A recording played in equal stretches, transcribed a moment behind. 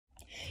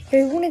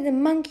We're one of the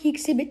monkey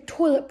exhibit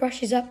toilet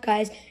brushes up,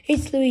 guys.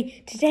 It's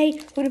Louis. Today,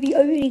 we're going to be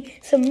opening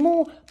some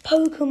more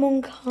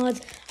Pokemon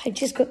cards. I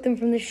just got them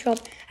from the shop,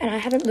 and I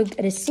haven't looked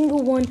at a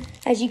single one.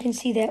 As you can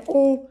see, they're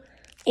all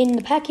in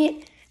the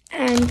packet.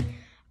 And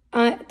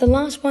the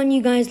last one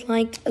you guys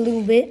liked a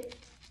little bit.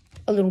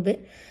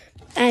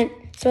 And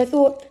so I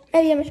thought,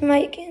 maybe I might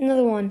make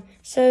another one.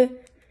 So,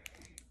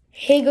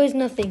 here goes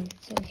nothing.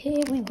 So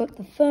here we've got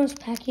the first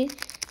packet.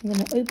 I'm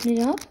going to open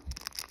it up,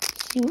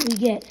 see what we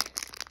get.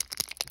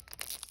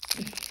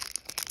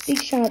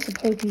 Big shout out to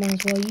Pokémon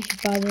as well. You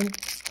should buy them.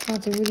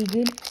 Cards are really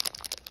good.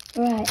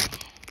 Alright.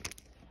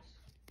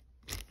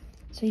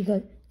 So you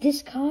got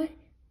this card,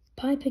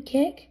 Piper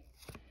Keck.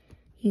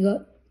 You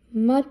got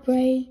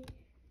Mudbray,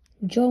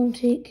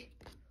 Joltik,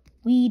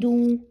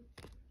 Weedle,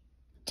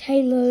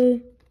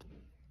 Tailo,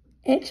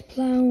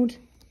 Exploud,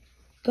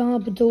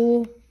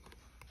 Garbodor,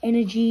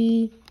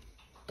 Energy,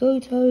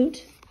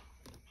 Gotote,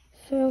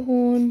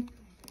 Fairhorn,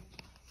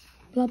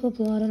 blah blah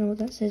blah. I don't know what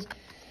that says.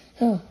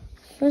 Oh,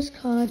 first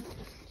card,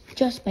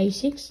 just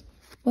basics.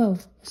 Well,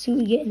 let's see what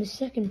we get in the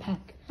second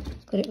pack.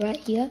 Got it right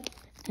here,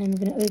 and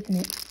we're going to open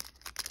it.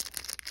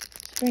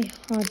 It's very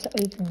hard to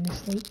open,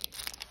 honestly.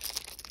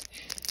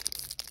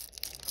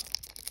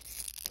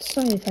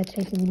 Sorry if I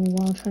take a little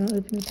while trying to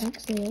open the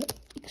packs. They're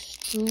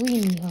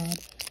extremely hard.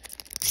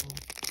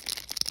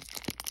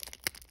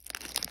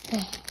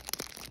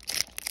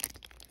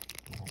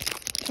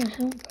 Can't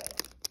help it.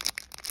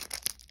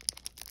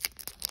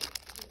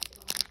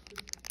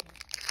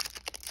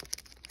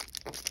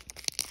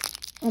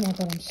 Oh my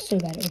god, I'm so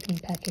bad at opening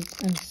packets.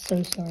 I'm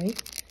so sorry.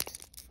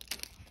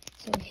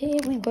 So here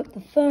we've got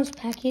the first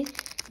packet.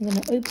 I'm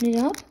going to open it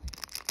up,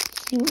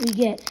 see what we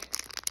get.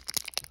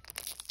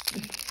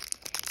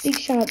 Big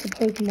shout out to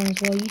Pokémon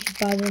as well. You should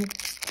buy them.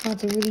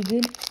 Cards are really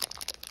good.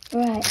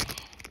 Alright.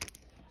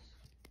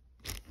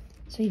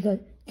 So you got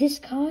this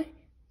card,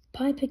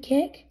 Piper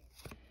Keck.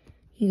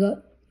 You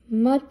got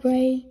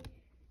Mudbray,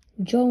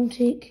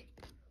 Joltik,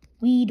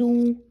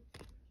 Weedle,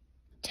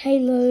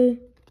 Tailo,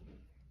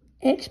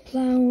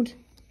 Exploud,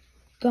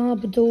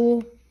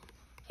 Garbodor,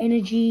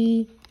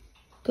 Energy,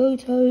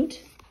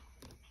 Gotote,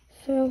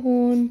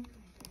 Fairhorn,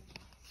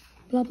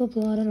 blah blah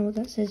blah. I don't know what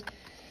that says.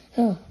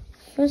 Oh,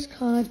 first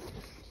card,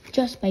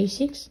 just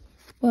basics.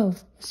 Well,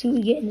 let's see what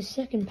we get in the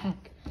second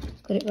pack.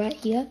 Got it right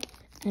here,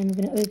 and we're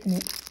going to open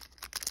it.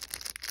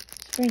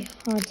 It's very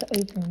hard to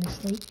open,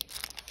 honestly.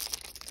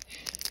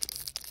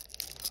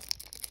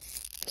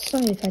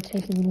 Sorry if I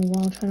take a little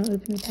while trying to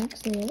open the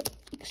packs. They're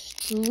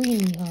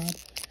extremely hard.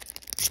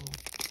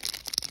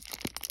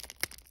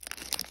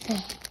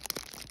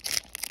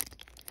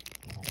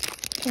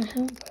 Can't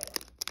help it.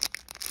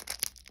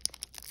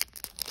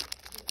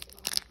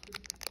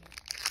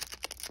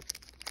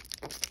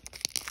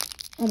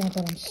 Oh my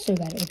god, I'm so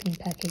bad at opening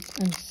packets.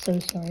 I'm so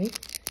sorry.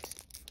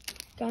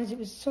 Guys, it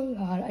was so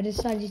hard. I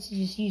decided to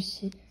just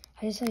use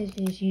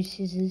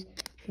scissors,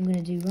 which I'm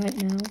going to do right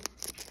now.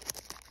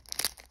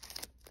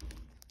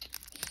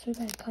 So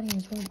bad at cutting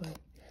as well, bro.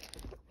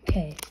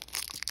 Okay.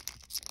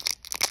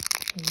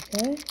 Here we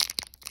go.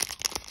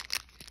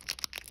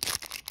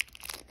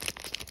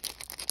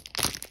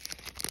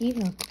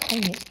 Even after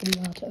cutting it's pretty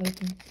hard to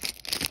open.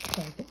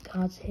 Okay, put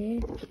cards here,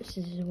 put the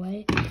scissors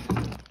away.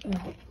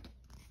 Alright.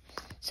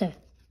 So,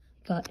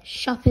 got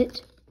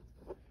Shuppet,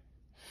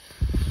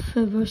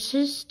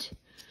 Ferocist,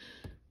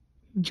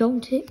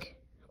 Joltik,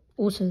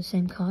 also the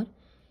same card,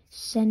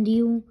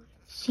 Sandile,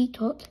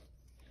 Seatot,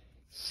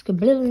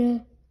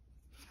 Scablilla,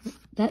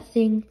 that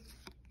thing,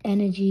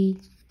 Energy,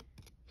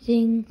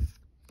 thing,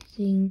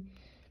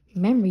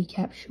 Memory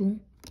Capsule.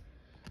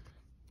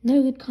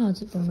 No good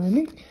cards at the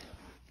moment.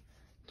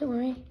 Don't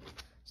worry,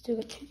 still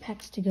got 2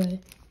 packs to go.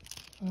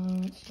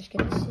 Let's just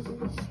get the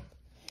scissors.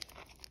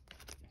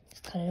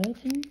 Let's cut it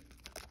open.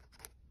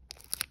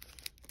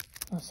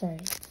 Oh, sorry,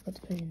 I forgot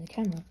to put it in the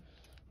camera.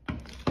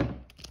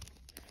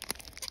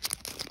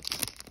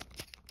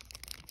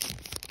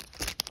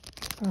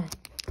 Alright,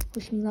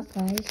 wish me luck,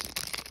 guys.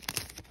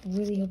 I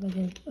really hope I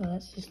get. Oh,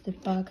 that's just the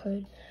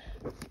barcode.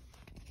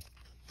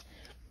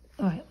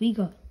 Alright, we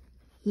got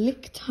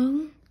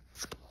Lickitung.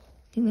 I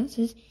think that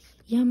says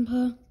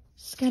Yamper,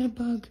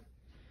 Scatterbug,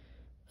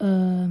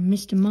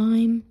 Mr.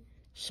 Mime,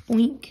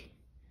 Spoink,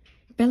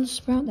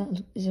 Bellsprout,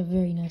 that is a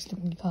very nice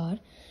looking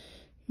card,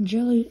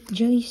 Jelly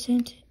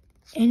Scent,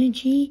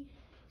 Energy,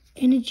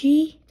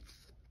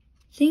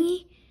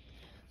 thingy.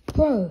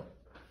 Bro,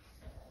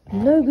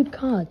 no good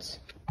cards.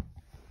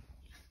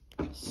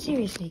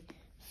 Seriously,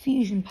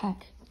 fusion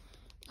pack.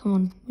 Come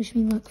on, wish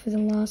me luck for the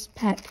last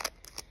pack.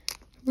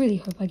 Really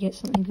hope I get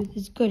something good.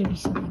 There's got to be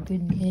something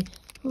good in here.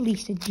 At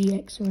least a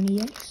GX or an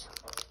EX.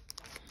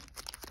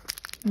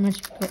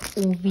 Unless we've got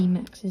all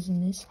VMAXs in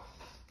this.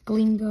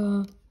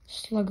 Glingar,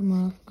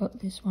 Slugma, got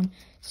this one.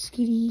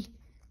 Skitty,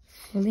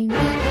 Flinx,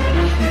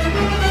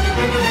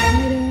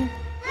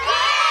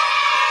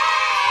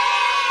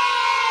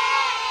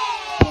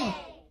 oh,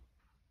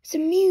 it's a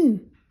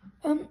Mew.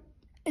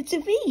 It's a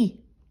V.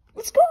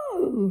 Let's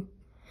go.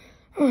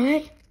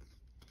 Alright.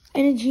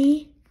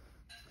 Energy,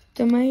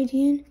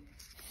 Domadian,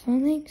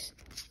 Phonics,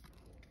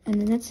 and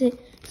then that's it.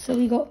 So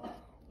we got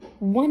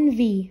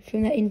 1V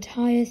from that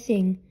entire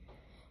thing.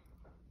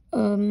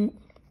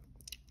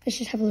 Let's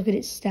just have a look at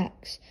its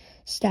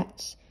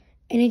stats.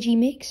 Energy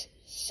mix.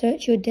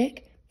 Search your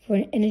deck for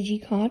an energy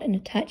card and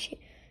attach it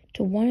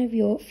to one of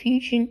your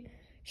Fusion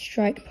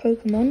Strike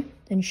Pokemon,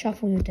 then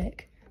shuffle your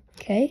deck.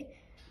 Okay,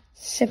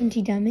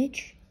 70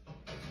 damage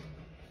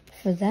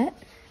for that.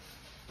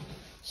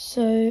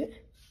 So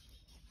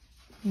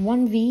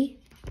 1V,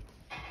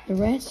 the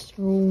rest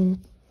are all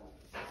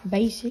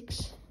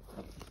basics.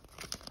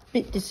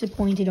 Bit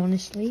disappointed,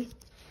 honestly.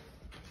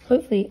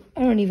 Hopefully,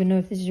 I don't even know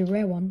if this is a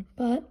rare one,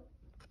 but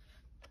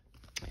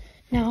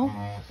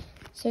now,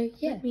 so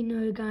yeah, let me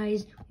know,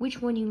 guys,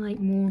 which one you like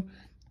more,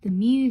 the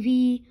Mew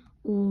V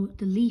or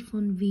the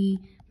Leafon V.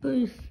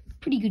 Both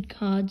pretty good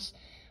cards.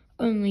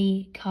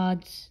 Only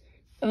cards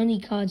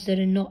that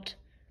are not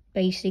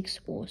basics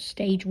or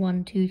stage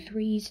 1, 2,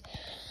 3s.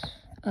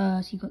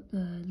 So you got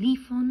the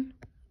Leafon,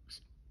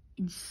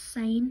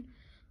 insane,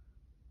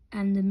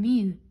 and the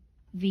Mew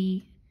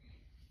V,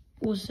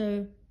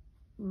 also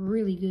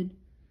really good.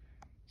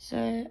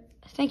 So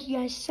thank you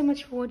guys so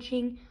much for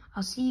watching.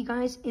 I'll see you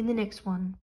guys in the next one.